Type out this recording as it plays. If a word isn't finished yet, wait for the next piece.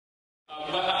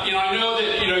I know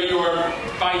that you're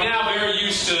by now very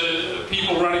used to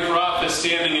people running for office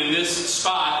standing in this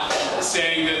spot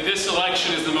saying that this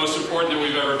election is the most important that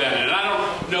we've ever been in. And I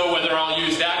don't know whether I'll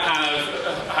use that kind of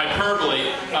hyperbole,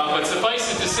 but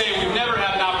suffice it to say we've never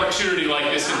had an opportunity like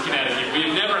this in Connecticut.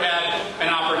 We've never had an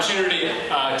opportunity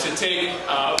to take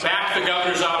back the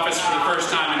governor's office for the first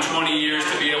time in 20 years,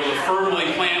 to be able to firmly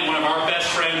plant one of our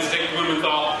best friends, Dick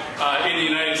Blumenthal, in the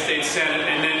United States Senate,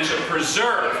 and then to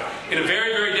preserve, in a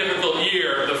very, very difficult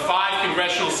year, the 5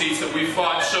 congressional seats that we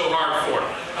fought so hard for.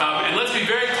 And let's be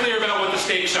very clear about what the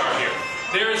stakes are here.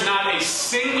 There is not a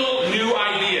single new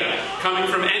idea coming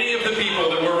from any of the people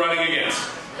that we're running against.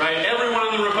 Right? Everyone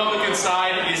on the Republican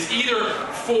side is either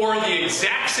for the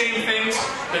exact same things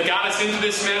that got us into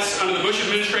this mess under the Bush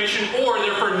administration, or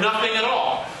they're for nothing at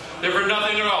all. They're for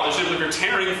nothing at all. They're simply for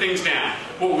tearing things down.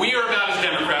 What we are about as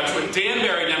Democrats, what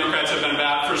Danbury Democrats have been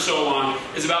about for so long,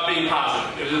 is about being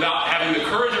positive. It is about having the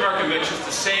courage of our convictions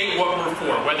to say what we're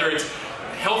for, whether it's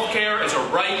health care as a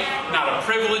right, not a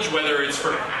privilege, whether it's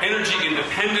for energy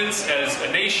independence as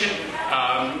a nation,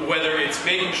 whether it's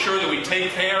making sure that we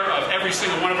take care of every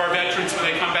single one of our veterans when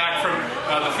they come back from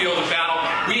the field of battle.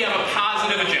 We have a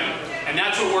positive agenda, and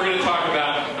that's what we're going to talk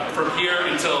about from here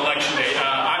until Election Day.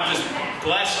 I'm just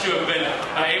blessed to have been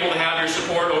able to have your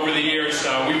support over the years.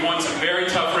 We've won some very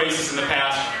tough races in the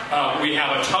past. We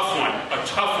have a tough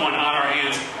one on our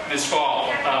hands this fall,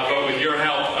 but with your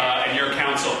help and your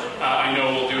counsel, I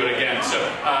know we'll do it again. So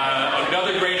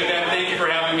another great event. Thank you for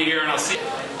having me here, and I'll see you.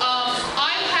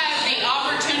 I've had the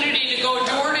opportunity to go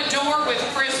door to door with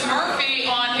Chris Murphy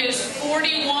on his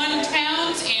 41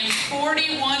 towns in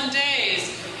 41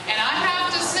 days. And I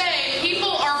have to say,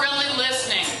 people are really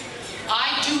listening.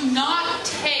 I do not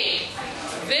take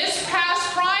this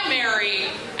past primary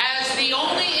as the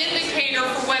only indicator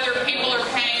for whether people are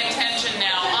paying attention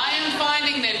now. I am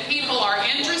finding that people are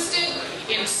interested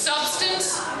in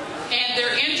substance and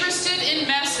they're interested in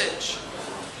message.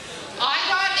 I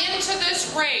got into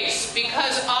this race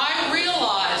because I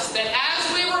realized that as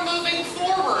we were moving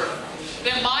forward,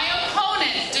 that my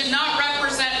opponent did not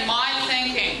represent my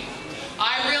thinking.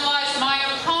 I realized my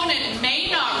opponent may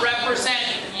not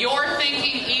represent your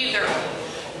thinking either.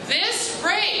 This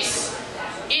race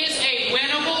is a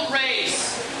winnable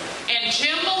race. And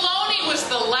Jim Maloney was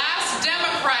the last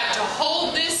Democrat to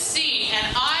hold this seat.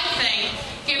 And I think,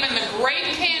 given the great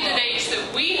candidates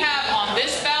that we have on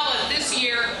this ballot this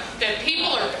year, that people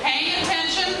are paying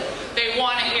attention, they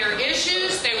want to hear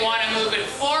issues, they want to move it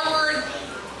forward.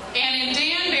 And in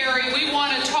Danbury, we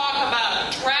want to talk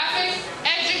about traffic,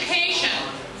 education,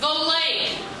 the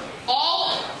lake,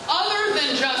 all other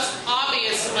than just,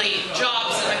 obviously,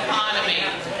 jobs and economy.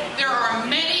 There are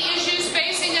many issues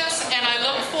facing us, and I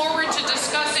look forward to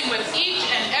discussing with each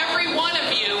and every one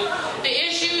of you the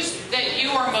issues that you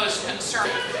are most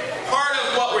concerned with. Part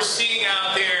of what we're seeing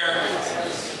out there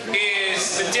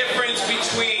is the difference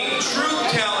between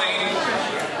truth-telling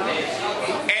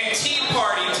and Tea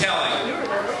Party telling.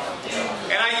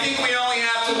 And I think we only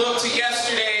have to look to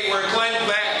yesterday where Glenn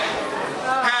Beck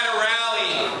had a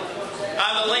rally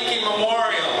on the Lincoln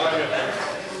Memorial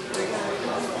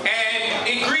and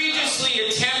egregiously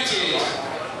attempted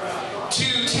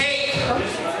to take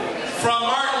from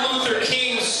Martin Luther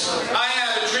King's I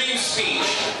Have a Dream speech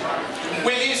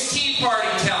with his Tea Party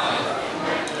telling.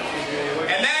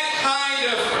 And that kind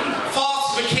of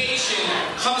falsification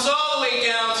comes all the way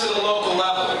down to the local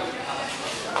level.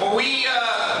 When we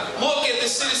look at the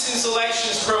Citizens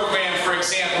Elections Program, for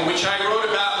example, which I wrote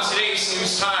about in today's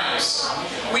News Times,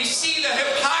 we see the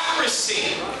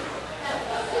hypocrisy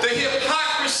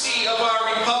of our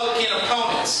Republican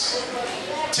opponents.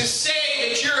 To say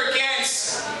that you're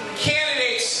against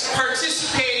candidates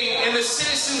participating in the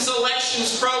Citizens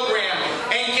Elections Program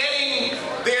and getting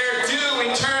their due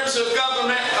in terms of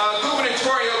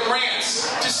gubernatorial grants,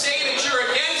 to say that you're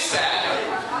against that,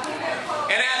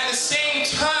 and at the same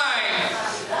time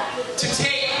to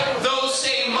take those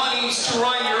same monies to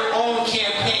run your own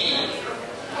campaign.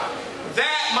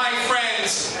 That, my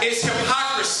friends, is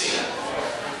hypocrisy.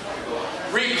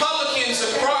 Republicans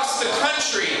across the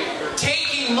country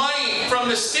taking money from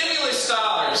the stimulus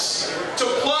dollars to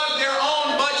plug their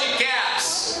own budget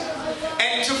gaps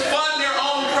and to fund their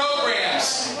own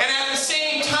programs, and at the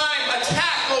same time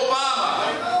attack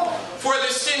Obama for the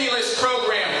stimulus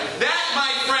program. That,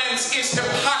 my friends, is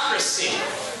hypocrisy.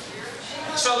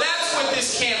 So that's what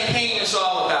this campaign is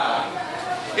all about.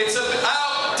 It's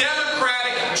about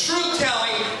democratic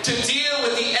truth-telling to deal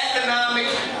with the economic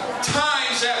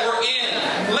times that we're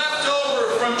in, left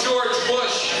over from George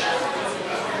Bush.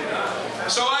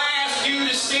 So I ask you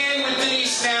to stand with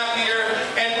Denise Napier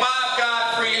and Bob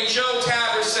Godfrey and Joe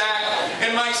Tabersack,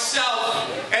 and myself,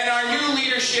 and our new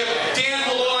leadership, Dan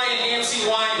Malloy and Nancy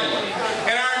Wyman,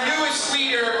 and our newest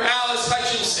leader, Alice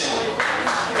Hutchinson.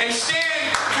 And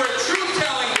stand for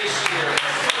truth-telling this year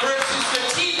versus the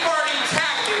Tea Party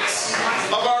tactics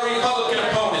of our Republican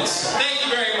opponents. Thank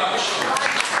you very much.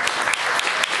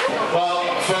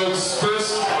 Well, folks,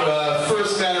 first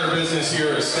matter of business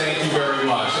here is thank you very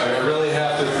much. I really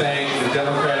have to thank the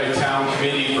Democratic Town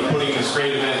Committee for putting this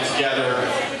great event together,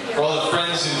 for all the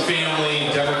friends and family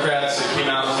and Democrats that came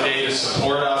out today to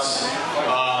support us.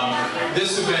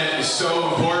 This event is so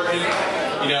important.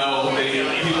 You know,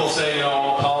 people say, you know,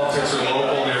 all politics are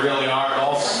local, and they really are.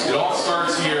 It all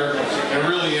starts here, and it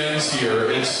really ends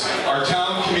here. It's our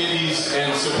town committees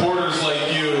and supporters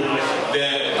like you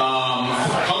that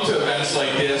come to events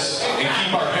like this and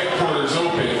keep our headquarters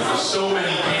open for so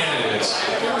many candidates,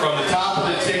 from the top of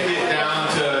the ticket down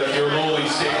to your lowly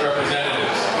state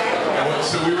representatives. And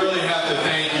so we really have to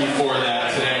thank you for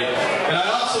that today. And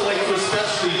I'd also like to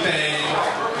especially thank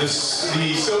the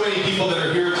so many people that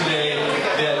are here today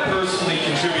that personally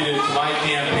contributed to my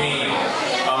campaign.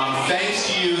 Thanks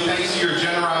to you, thanks to your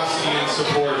generosity and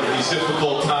support in these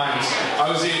difficult times, I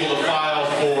was able to file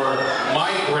for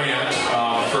my grant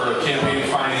for campaign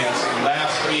financing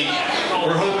last week.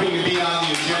 We're hoping to be on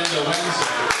the agenda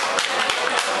Wednesday.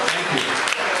 Thank you.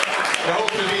 We're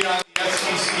hoping to be on the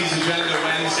SEC's agenda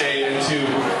Wednesday and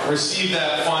to receive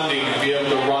that funding and be able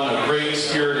to run a great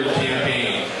spirited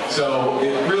campaign. So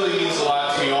it really means a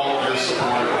lot to me, all of your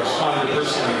support. I just wanted to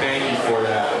personally thank you for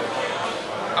that.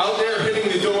 Out there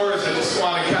hitting the doors, I just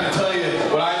want to kind of tell you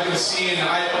what I've been seeing.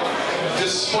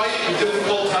 Despite the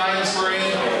difficult times we're in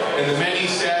and the many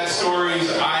sad stories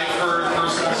I've heard,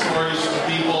 personal stories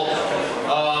from people,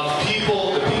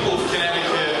 the people of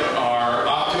Connecticut are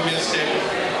optimistic,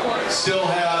 still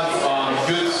have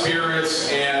good spirits,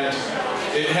 and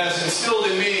it has instilled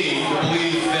in me the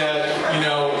belief that, you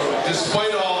know,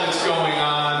 despite all that's going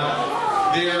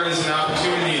on, there is an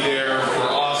opportunity there for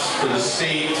us, for the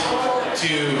state,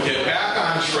 to get back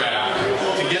on track,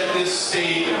 to get this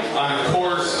state on a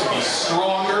course to be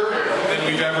stronger than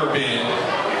we've ever been,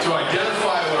 to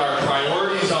identify what our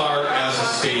priorities are as a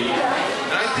state.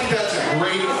 And I think that's a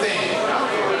great thing.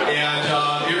 And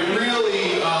it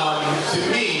really, to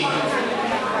me,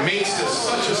 makes this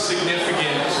such a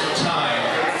significant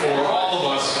time for all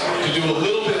of us to do a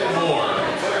little bit more.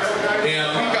 And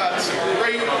we've got some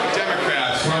great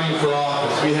Democrats running for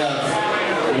office. We have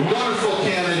a wonderful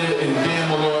candidate in Dan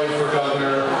Malloy for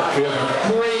governor. We have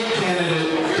a great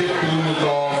candidate, Dick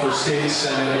Blumenthal, for state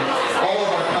senate. All of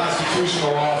our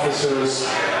constitutional officers,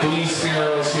 Denise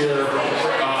Narrows here.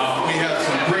 We have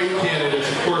some great candidates.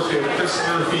 Of course, we have Chris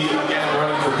Murphy, again,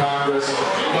 running for Congress.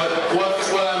 But what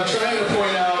I'm trying to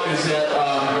point out is that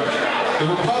the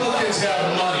Republicans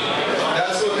have money.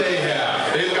 That's what they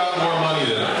have. They've got more money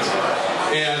than us.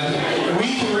 And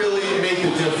we can really make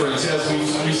a difference. As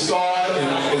we saw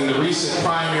in the recent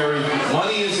primary,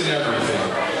 money isn't everything.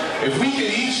 If we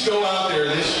can each go out there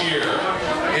this year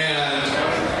and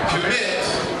commit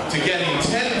to getting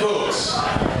 10 votes,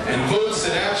 and votes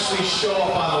that actually show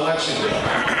up on election day,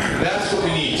 that's what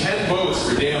we need. 10 votes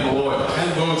for Dan Malloy,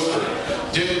 10 votes for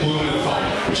Dick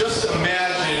Blumenthal. Just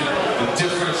imagine the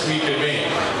difference we could make.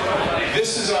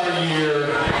 This is our year.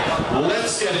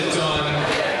 Let's get it done.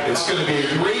 It's going to be a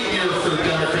great year for the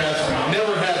Democrats. We've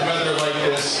never had weather like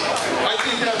this. I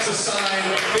think that's a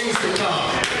sign of things to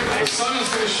come. The sun is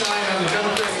going to shine on the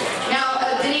Democrats.